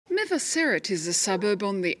Seret is a suburb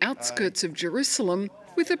on the outskirts of Jerusalem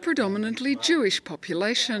with a predominantly Jewish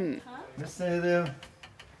population.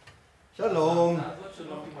 Shalom.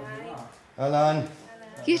 Alan.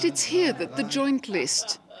 Yet it's here that the Joint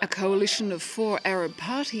List, a coalition of 4 Arab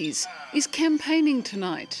parties, is campaigning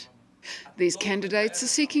tonight. These candidates are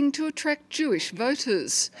seeking to attract Jewish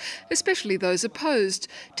voters, especially those opposed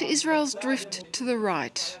to Israel's drift to the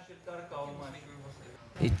right.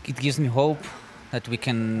 It gives me hope that we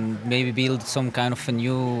can maybe build some kind of a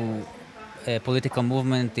new political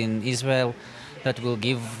movement in Israel that will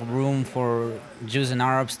give room for Jews and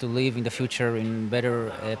Arabs to live in the future in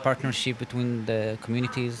better partnership between the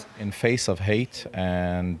communities. In face of hate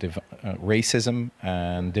and racism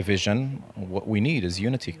and division, what we need is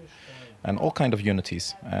unity, and all kind of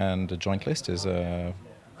unities, and the Joint List is a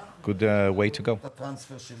good way to go.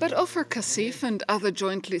 But Ofer Kassif and other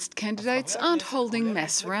Joint List candidates aren't holding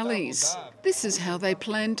mass rallies. This is how they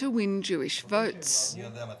plan to win Jewish votes.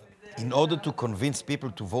 In order to convince people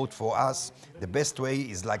to vote for us, the best way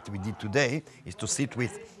is, like we did today, is to sit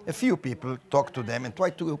with a few people, talk to them and try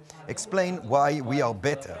to explain why we are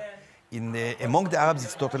better. Among the Arabs,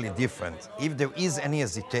 it's totally different. If there is any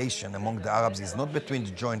hesitation among the Arabs, it's not between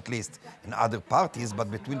the Joint List and other parties, but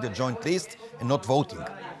between the Joint List and not voting.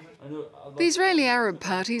 The Israeli Arab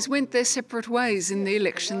parties went their separate ways in the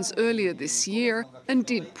elections earlier this year and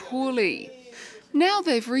did poorly. Now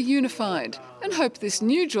they've reunified and hope this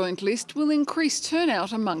new Joint List will increase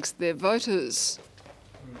turnout amongst their voters.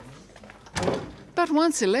 But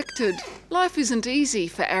once elected, life isn't easy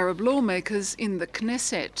for Arab lawmakers in the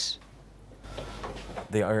Knesset.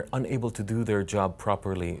 They are unable to do their job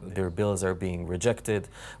properly. Their bills are being rejected.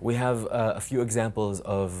 We have a few examples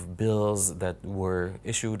of bills that were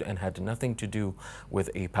issued and had nothing to do with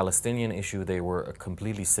a Palestinian issue. They were a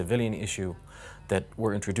completely civilian issue that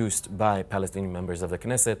were introduced by Palestinian members of the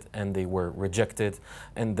Knesset, and they were rejected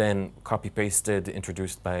and then copy-pasted,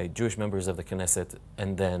 introduced by Jewish members of the Knesset,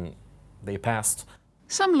 and then they passed.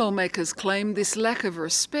 Some lawmakers claim this lack of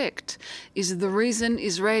respect is the reason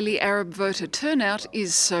Israeli Arab voter turnout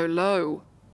is so low.